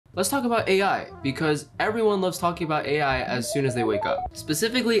Let's talk about AI, because everyone loves talking about AI as soon as they wake up.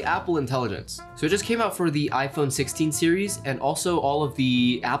 Specifically, Apple Intelligence. So it just came out for the iPhone 16 series and also all of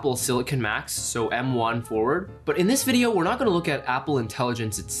the Apple Silicon Macs, so M1 forward. But in this video, we're not gonna look at Apple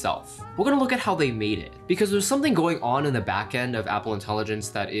Intelligence itself. We're gonna look at how they made it, because there's something going on in the back end of Apple Intelligence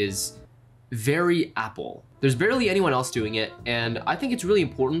that is very Apple. There's barely anyone else doing it, and I think it's really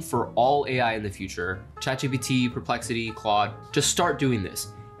important for all AI in the future, ChatGPT, Perplexity, Claude, to start doing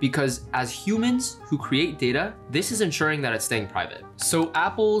this. Because as humans who create data, this is ensuring that it's staying private. So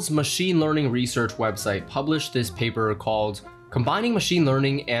Apple's machine learning research website published this paper called Combining Machine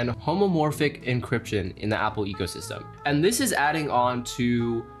Learning and Homomorphic Encryption in the Apple Ecosystem. And this is adding on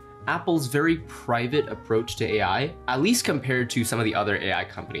to Apple's very private approach to AI, at least compared to some of the other AI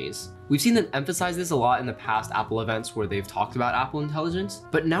companies. We've seen them emphasize this a lot in the past Apple events where they've talked about Apple Intelligence,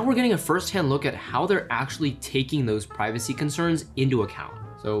 but now we're getting a first-hand look at how they're actually taking those privacy concerns into account.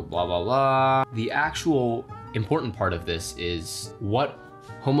 So blah, blah, blah. The actual important part of this is what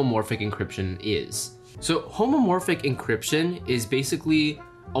homomorphic encryption is. So homomorphic encryption is basically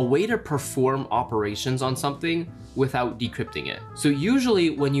a way to perform operations on something without decrypting it. So usually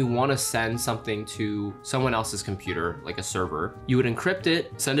when you want to send something to someone else's computer, like a server, you would encrypt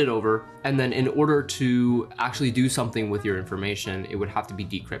it, send it over, and then in order to actually do something with your information, it would have to be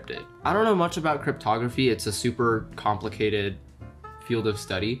decrypted. I don't know much about cryptography. It's a super complicated field of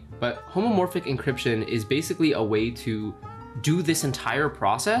study, but homomorphic encryption is basically a way to do this entire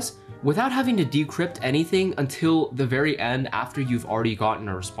process without having to decrypt anything until the very end after you've already gotten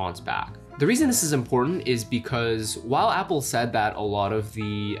a response back. The reason this is important is because while Apple said that a lot of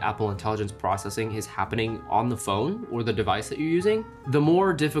the Apple Intelligence processing is happening on the phone or the device that you're using, the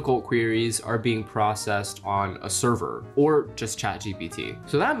more difficult queries are being processed on a server or just ChatGPT.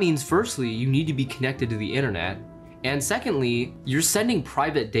 So that means firstly, you need to be connected to the internet, and secondly, you're sending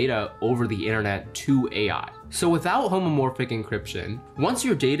private data over the internet to AI. So without homomorphic encryption, once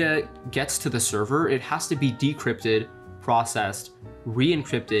your data gets to the server, it has to be decrypted, processed,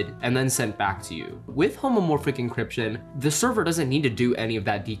 re-encrypted, and then sent back to you. With homomorphic encryption, the server doesn't need to do any of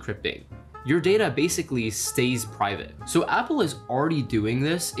that decrypting. Your data basically stays private. So Apple is already doing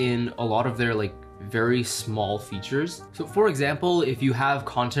this in a lot of their very small features. So for example, if you have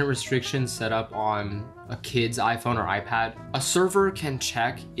content restrictions set up on a kid's iPhone or iPad, a server can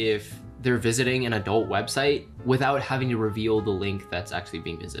check if they're visiting an adult website without having to reveal the link that's actually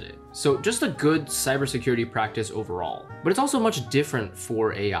being visited. So just a good cybersecurity practice overall. But it's also much different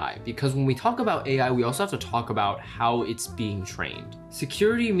for AI, because when we talk about AI, we also have to talk about how it's being trained.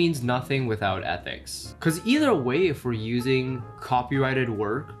 Security means nothing without ethics. Because either way, if we're using copyrighted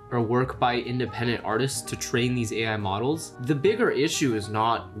work or work by independent artists to train these AI models, the bigger issue is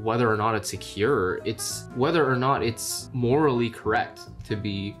not whether or not it's secure, it's whether or not it's morally correct to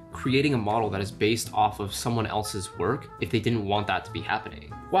be creating a model that is based off of someone else's work if they didn't want that to be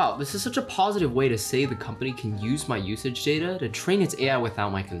happening. Wow, this is such a positive way to say the company can use my usage data to train its AI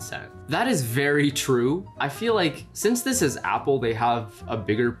without my consent. That is very true. I feel like since this is Apple, they have a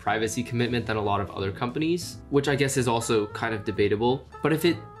bigger privacy commitment than a lot of other companies, which I guess is also kind of debatable. But if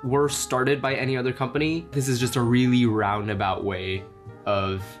it were started by any other company, this is just a really roundabout way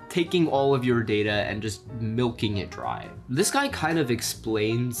of taking all of your data and just milking it dry. This guy kind of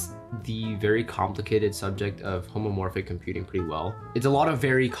explains the very complicated subject of homomorphic computing pretty well. It's a lot of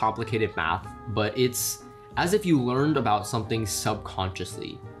very complicated math, but it's as if you learned about something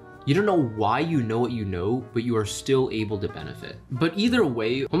subconsciously. You don't know why you know what you know, but you are still able to benefit. But either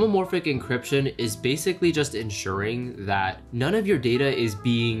way, homomorphic encryption is basically just ensuring that none of your data is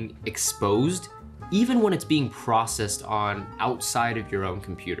being exposed, even when it's being processed on outside of your own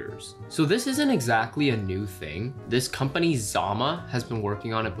computers. So this isn't exactly a new thing. This company Zama has been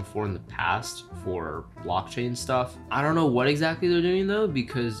working on it before in the past for blockchain stuff. I don't know what exactly they're doing though,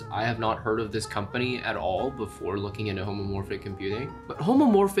 because I have not heard of this company at all before looking into homomorphic computing. But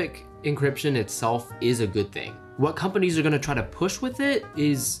homomorphic encryption itself is a good thing. What companies are going to try to push with it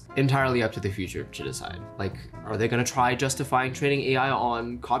is entirely up to the future to decide. Like, are they going to try justifying training AI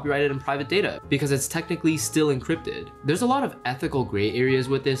on copyrighted and private data because it's technically still encrypted? There's a lot of ethical gray areas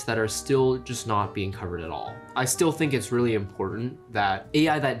with this that are still just not being covered at all. I still think it's really important that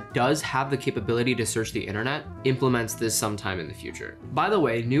AI that does have the capability to search the internet implements this sometime in the future. By the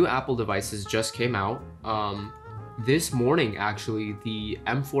way, new Apple devices just came out. This morning, actually, the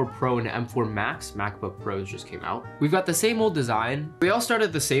M4 Pro and M4 Max MacBook Pros just came out. We've got the same old design. They all start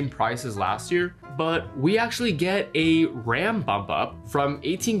at the same price as last year, but we actually get a RAM bump up from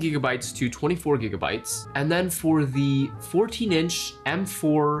 18 gigabytes to 24 gigabytes. And then for the 14-inch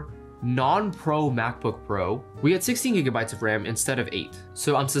M4 non-Pro MacBook Pro, we get 16 gigabytes of RAM instead of 8.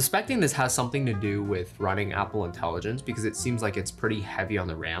 So I'm suspecting this has something to do with running Apple Intelligence because it seems like it's pretty heavy on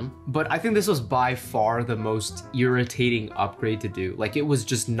the RAM. But I think this was by far the most irritating upgrade to do. Like, it was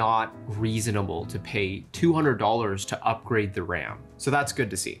just not reasonable to pay $200 to upgrade the RAM. So that's good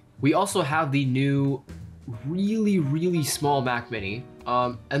to see. We also have the new really small Mac Mini.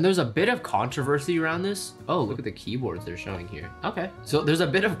 And there's a bit of controversy around this. Oh, look at the keyboards they're showing here. Okay, so there's a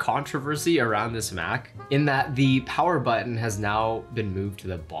bit of controversy around this Mac in that the power button has now been moved to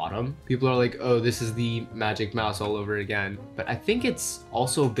the bottom. People are like, oh, this is the magic mouse all over again. But I think it's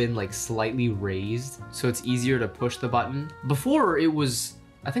also been like slightly raised, so it's easier to push the button. Before it was,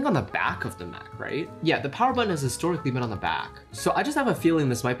 I think, on the back of the Mac, right? Yeah, the power button has historically been on the back. So I just have a feeling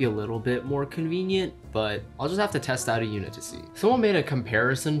this might be a little bit more convenient, but I'll just have to test out a unit to see. Someone made a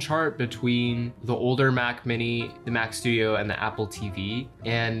comparison chart between the older Mac Mini, the Mac Studio, and the Apple TV,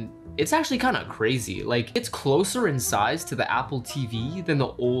 and it's actually kind of crazy. Like, it's closer in size to the Apple TV than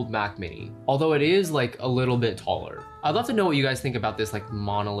the old Mac Mini, although it is like a little bit taller. I'd love to know what you guys think about this like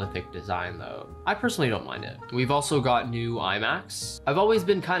monolithic design though. I personally don't mind it. We've also got new iMacs. I've always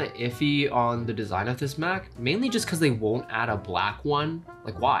been kind of iffy on the design of this Mac, mainly just because they won't add a black one.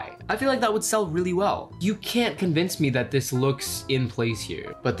 Like, why? I feel like that would sell really well. You can't convince me that this looks in place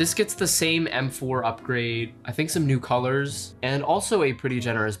here, but this gets the same M4 upgrade, I think some new colors, and also a pretty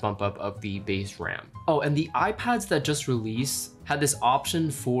generous bump up of the base RAM. Oh, and the iPads that just released had this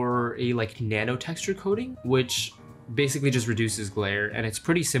option for a like nano texture coating, which basically just reduces glare, and it's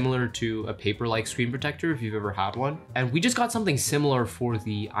pretty similar to a paper-like screen protector if you've ever had one. And we just got something similar for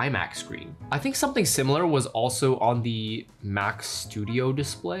the iMac screen. I think something similar was also on the Mac Studio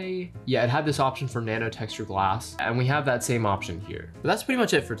display. Yeah, it had this option for nano texture glass, and we have that same option here. But that's pretty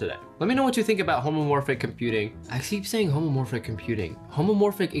much it for today. Let me know what you think about homomorphic computing. I keep saying homomorphic computing.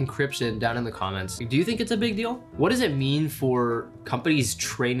 Homomorphic encryption down in the comments. Do you think it's a big deal? What does it mean for companies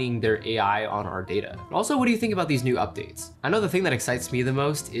training their AI on our data? And also, what do you think about these new updates? I know the thing that excites me the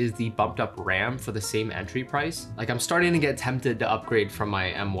most is the bumped up RAM for the same entry price. Like, I'm starting to get tempted to upgrade from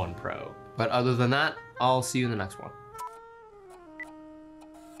my M1 Pro. But other than that, I'll see you in the next one.